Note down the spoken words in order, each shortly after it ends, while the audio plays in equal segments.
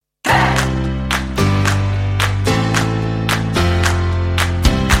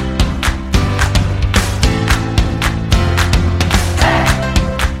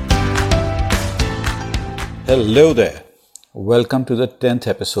Hello there. Welcome to the 10th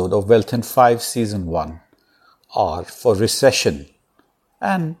episode of Wealth in 5 Season 1. R for Recession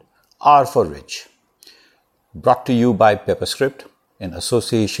and R for Rich. Brought to you by Pepperscript in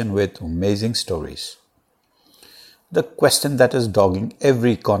association with Amazing Stories. The question that is dogging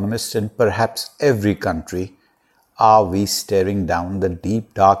every economist in perhaps every country: are we staring down the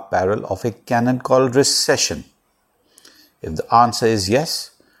deep dark barrel of a cannon called recession? If the answer is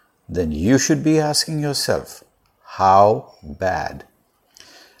yes, then you should be asking yourself, how bad?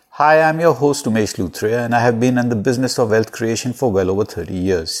 Hi, I'm your host Umesh Luthria, and I have been in the business of wealth creation for well over 30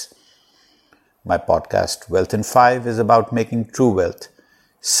 years. My podcast, Wealth in 5, is about making true wealth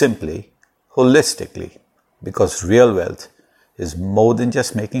simply, holistically, because real wealth is more than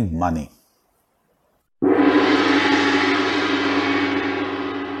just making money.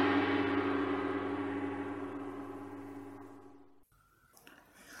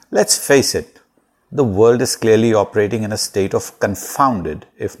 Let's face it, the world is clearly operating in a state of confounded,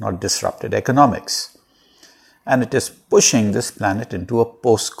 if not disrupted, economics. And it is pushing this planet into a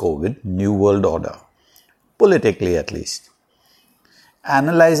post-COVID new world order, politically at least.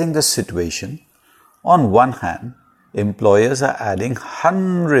 Analyzing the situation, on one hand, employers are adding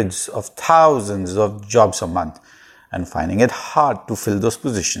hundreds of thousands of jobs a month and finding it hard to fill those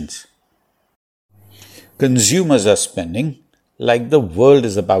positions. Consumers are spending like the world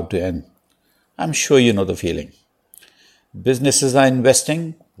is about to end. I'm sure you know the feeling. Businesses are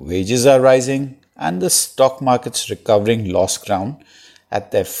investing, wages are rising, and the stock market's recovering lost ground at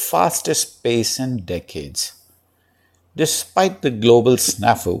their fastest pace in decades. Despite the global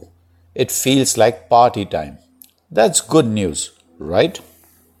snafu, it feels like party time. That's good news, right?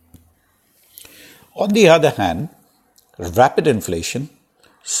 On the other hand, rapid inflation,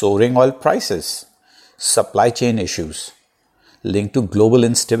 soaring oil prices, supply chain issues linked to global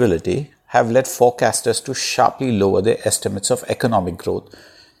instability have led forecasters to sharply lower their estimates of economic growth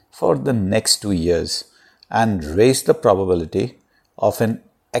for the next 2 years and raise the probability of an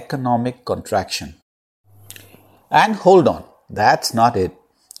economic contraction. And hold on, that's not it.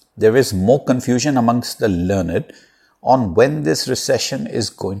 There is more confusion amongst the learned on when this recession is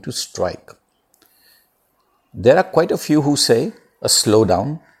going to strike. There are quite a few who say a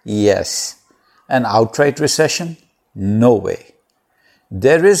slowdown, yes. An outright recession, no way.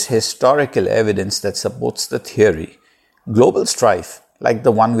 There is historical evidence that supports the theory. Global strife, like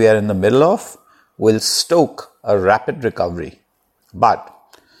the one we are in the middle of, will stoke a rapid recovery. But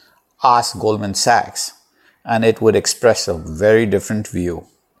ask Goldman Sachs, and it would express a very different view.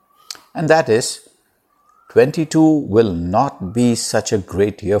 And that is, 22 will not be such a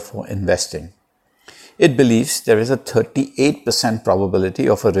great year for investing. It believes there is a 38% probability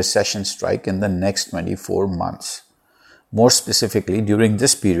of a recession strike in the next 24 months. More specifically, during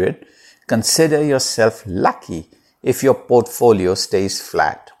this period, consider yourself lucky if your portfolio stays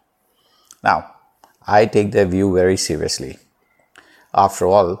flat. Now, I take their view very seriously. After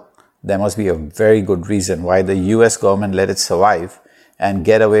all, there must be a very good reason why the US government let it survive and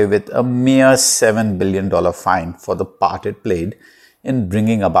get away with a mere $7 billion fine for the part it played in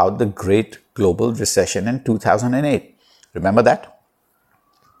bringing about the great global recession in 2008. Remember that?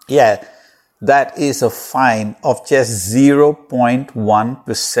 Yeah. That is a fine of just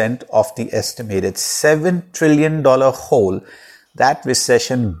 0.1% of the estimated $7 trillion hole that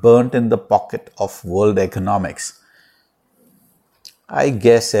recession burnt in the pocket of world economics. I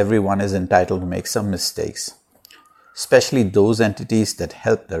guess everyone is entitled to make some mistakes, especially those entities that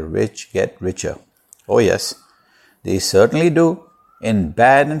help the rich get richer. Oh yes, they certainly do, in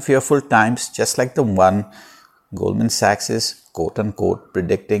bad and fearful times, just like the one Goldman Sachs is quote-unquote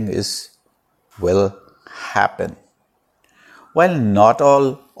predicting will happen. While not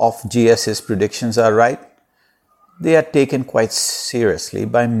all of GS's predictions are right, they are taken quite seriously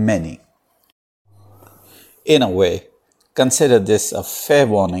by many. In a way, consider this a fair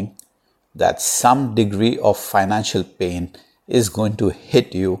warning that some degree of financial pain is going to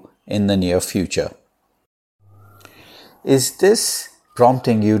hit you in the near future. Is this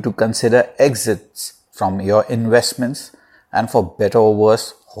prompting you to consider exits from your investments and, for better or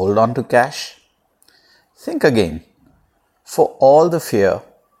worse, hold on to cash? Think again. For all the fear,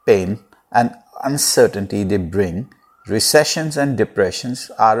 pain, and uncertainty they bring, recessions and depressions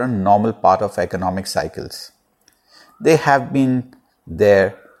are a normal part of economic cycles. They have been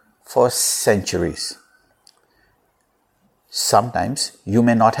there for centuries. Sometimes you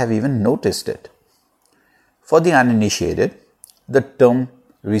may not have even noticed it. For the uninitiated, the term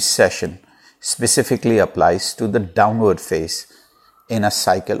recession specifically applies to the downward phase in a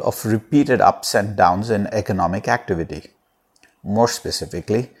cycle of repeated ups and downs in economic activity. More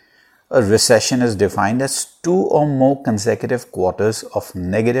specifically, a recession is defined as 2 or more consecutive quarters of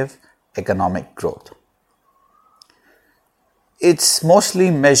negative economic growth. It's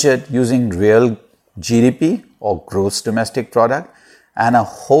mostly measured using real GDP or gross domestic product and a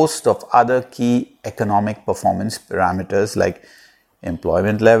host of other key economic performance parameters like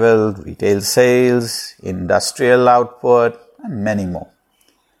employment level, retail sales, industrial output, and many more.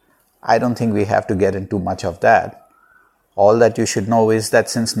 I don't think we have to get into much of that. All that you should know is that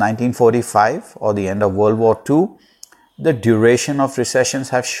since 1945 or the end of World War II, the duration of recessions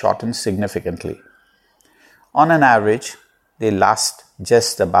have shortened significantly. On an average, they last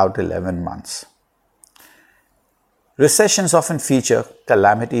just about 11 months. Recessions often feature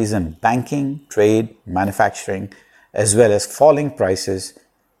calamities in banking, trade, manufacturing, as well as falling prices,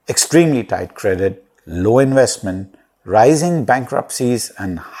 extremely tight credit, low investment, rising bankruptcies,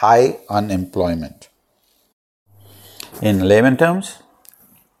 and high unemployment. In layman terms,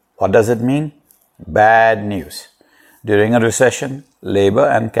 what does it mean? Bad news. During a recession, labor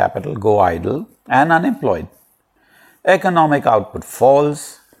and capital go idle and unemployed. Economic output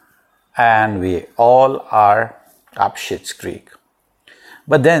falls, and we all are up shit's creek.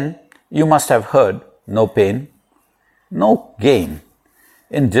 But then you must have heard no pain, no gain.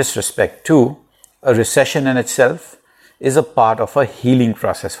 In this respect too, a recession in itself is a part of a healing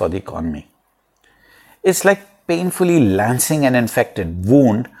process for the economy. It's like painfully lancing an infected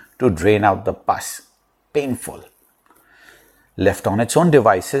wound to drain out the pus. Painful. Left on its own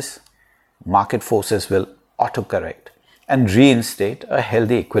devices, market forces will autocorrect and reinstate a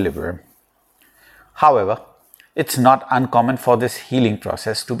healthy equilibrium. However, it's not uncommon for this healing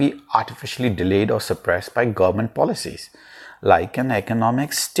process to be artificially delayed or suppressed by government policies, like an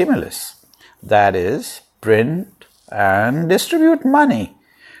economic stimulus. That is, print and distribute money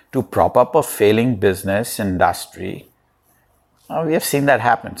to prop up a failing business industry. We have seen that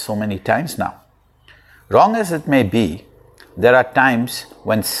happen so many times now. Wrong as it may be, there are times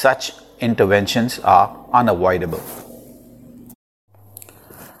when such interventions are unavoidable.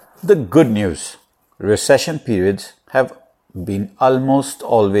 The good news: recession periods have been almost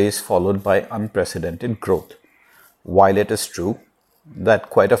always followed by unprecedented growth. While it is true that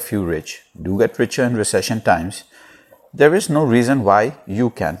quite a few rich do get richer in recession times, there is no reason why you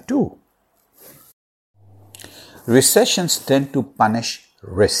can too. Recessions tend to punish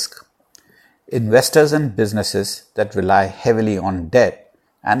risk. Investors and businesses that rely heavily on debt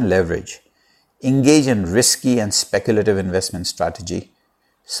and leverage, engage in risky and speculative investment strategy,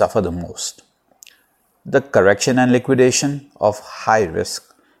 suffer the most. The correction and liquidation of high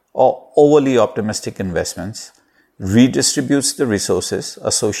risk or overly optimistic investments redistributes the resources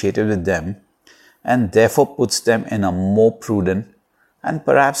associated with them and therefore puts them in a more prudent and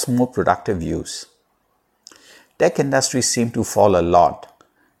perhaps more productive use. Tech industries seem to fall a lot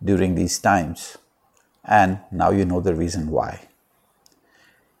during these times, and now you know the reason why.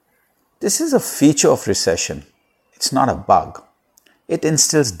 This is a feature of recession. It's not a bug. It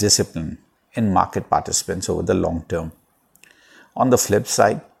instills discipline in market participants over the long term. On the flip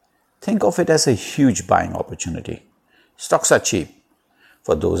side, think of it as a huge buying opportunity. Stocks are cheap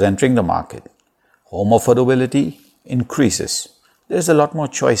for those entering the market. Home affordability increases. There's a lot more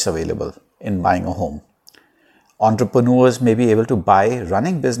choice available in buying a home. Entrepreneurs may be able to buy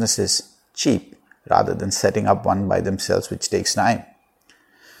running businesses cheap rather than setting up one by themselves, which takes time.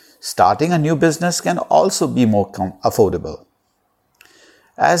 Starting a new business can also be more affordable.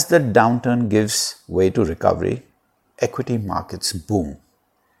 As the downturn gives way to recovery, equity markets boom.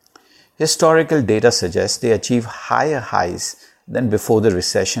 Historical data suggests they achieve higher highs than before the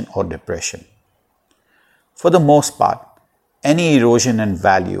recession or depression. For the most part, any erosion in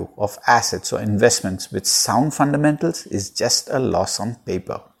value of assets or investments with sound fundamentals is just a loss on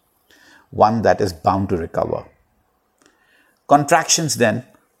paper, one that is bound to recover. Contractions then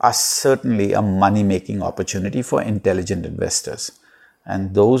are certainly a money-making opportunity for intelligent investors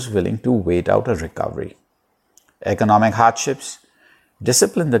and those willing to wait out a recovery. Economic hardships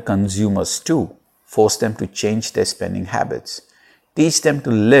discipline the consumers too, force them to change their spending habits, teach them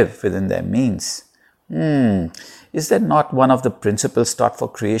to live within their means. Is that not one of the principles taught for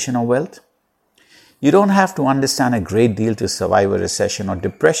creation of wealth? You don't have to understand a great deal to survive a recession or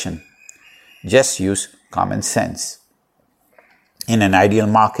depression. Just use common sense. In an ideal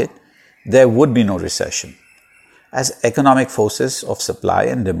market, there would be no recession, as economic forces of supply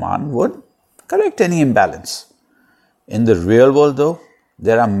and demand would correct any imbalance. In the real world, though,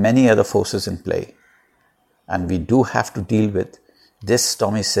 there are many other forces in play, and we do have to deal with this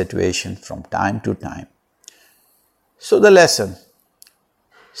stormy situation from time to time. So the lesson: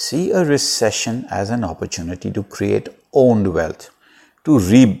 see a recession as an opportunity to create owned wealth, to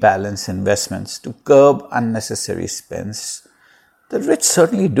rebalance investments, to curb unnecessary spends? The rich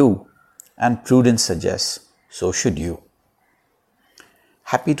certainly do, and prudence suggests so should you.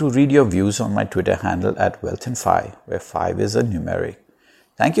 Happy to read your views on my Twitter handle at WealthInFi, where 5 is a numeric.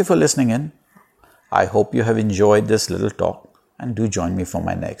 Thank you for listening in. I hope you have enjoyed this little talk and do join me for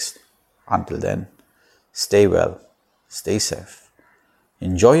my next. Until then, stay well, stay safe.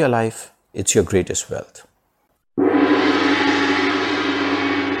 Enjoy your life. It's your greatest wealth.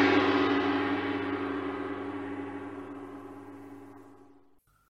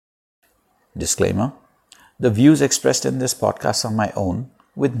 Disclaimer: the views expressed in this podcast are my own,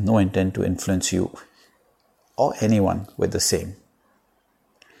 with no intent to influence you or anyone with the same.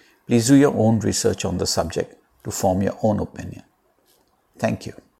 Please do your own research on the subject to form your own opinion. Thank you.